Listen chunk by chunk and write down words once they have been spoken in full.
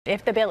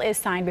If the bill is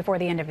signed before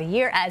the end of the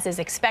year, as is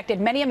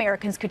expected, many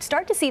Americans could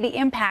start to see the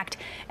impact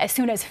as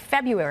soon as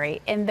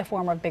February in the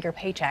form of bigger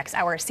paychecks.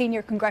 Our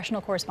senior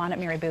congressional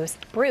correspondent, Mary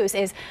Bruce,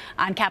 is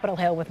on Capitol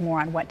Hill with more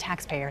on what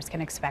taxpayers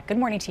can expect. Good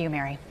morning to you,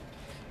 Mary.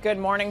 Good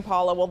morning,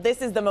 Paula. Well,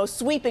 this is the most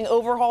sweeping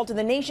overhaul to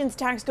the nation's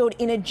tax code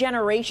in a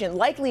generation,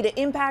 likely to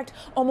impact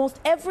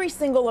almost every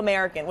single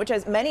American, which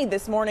has many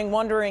this morning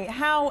wondering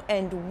how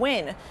and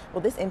when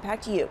will this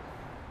impact you?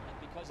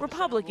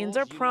 Republicans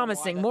are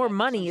promising more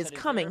money is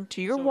coming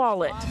to your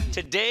wallet.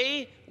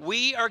 Today,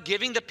 we are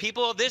giving the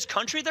people of this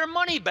country their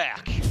money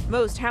back.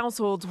 Most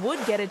households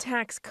would get a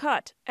tax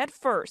cut at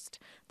first.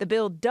 The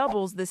bill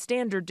doubles the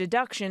standard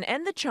deduction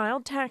and the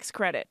child tax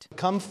credit.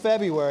 Come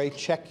February,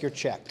 check your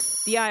check.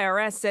 The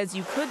IRS says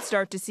you could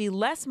start to see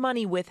less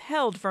money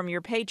withheld from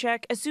your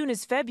paycheck as soon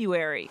as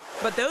February.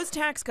 But those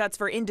tax cuts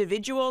for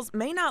individuals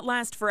may not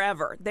last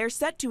forever. They're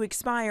set to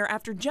expire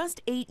after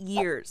just 8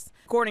 years.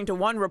 According to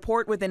one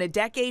report, within a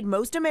decade,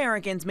 most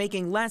Americans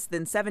making less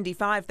than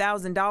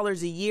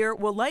 $75,000 a year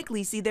will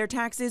likely see their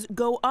taxes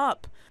go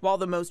up, while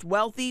the most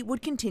wealthy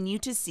would continue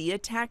to see a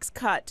tax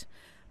cut.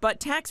 But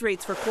tax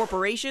rates for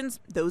corporations,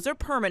 those are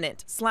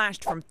permanent,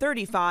 slashed from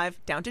 35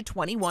 down to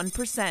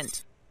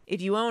 21%. If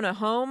you own a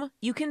home,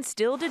 you can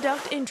still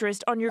deduct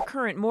interest on your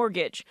current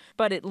mortgage,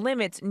 but it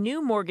limits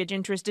new mortgage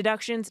interest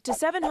deductions to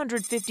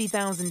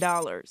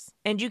 $750,000.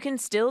 And you can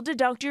still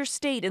deduct your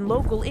state and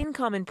local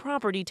income and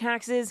property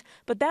taxes,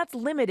 but that's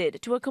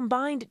limited to a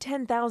combined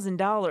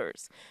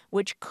 $10,000,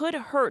 which could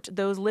hurt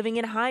those living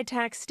in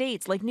high-tax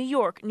states like New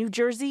York, New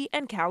Jersey,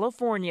 and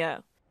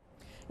California.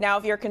 Now,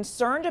 if you're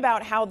concerned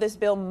about how this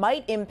bill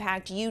might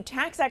impact you,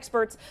 tax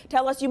experts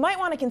tell us you might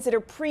want to consider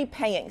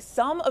prepaying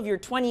some of your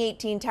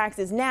 2018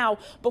 taxes now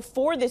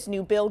before this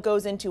new bill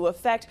goes into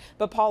effect.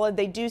 But Paula,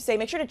 they do say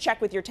make sure to check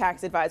with your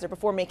tax advisor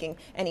before making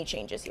any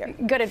changes here.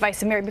 Good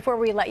advice. And Mary, before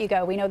we let you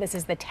go, we know this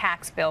is the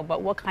tax bill,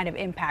 but what kind of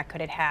impact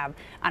could it have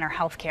on our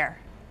health care?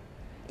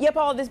 Yeah,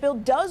 Paula, this bill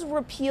does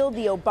repeal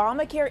the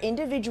Obamacare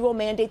individual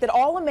mandate that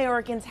all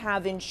Americans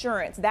have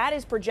insurance. That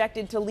is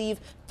projected to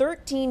leave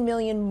 13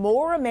 million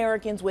more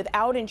Americans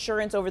without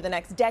insurance over the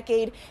next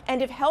decade.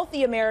 And if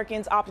healthy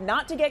Americans opt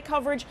not to get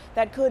coverage,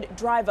 that could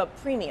drive up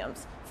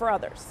premiums for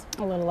others.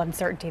 A little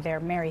uncertainty there.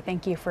 Mary,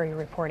 thank you for your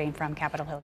reporting from Capitol Hill.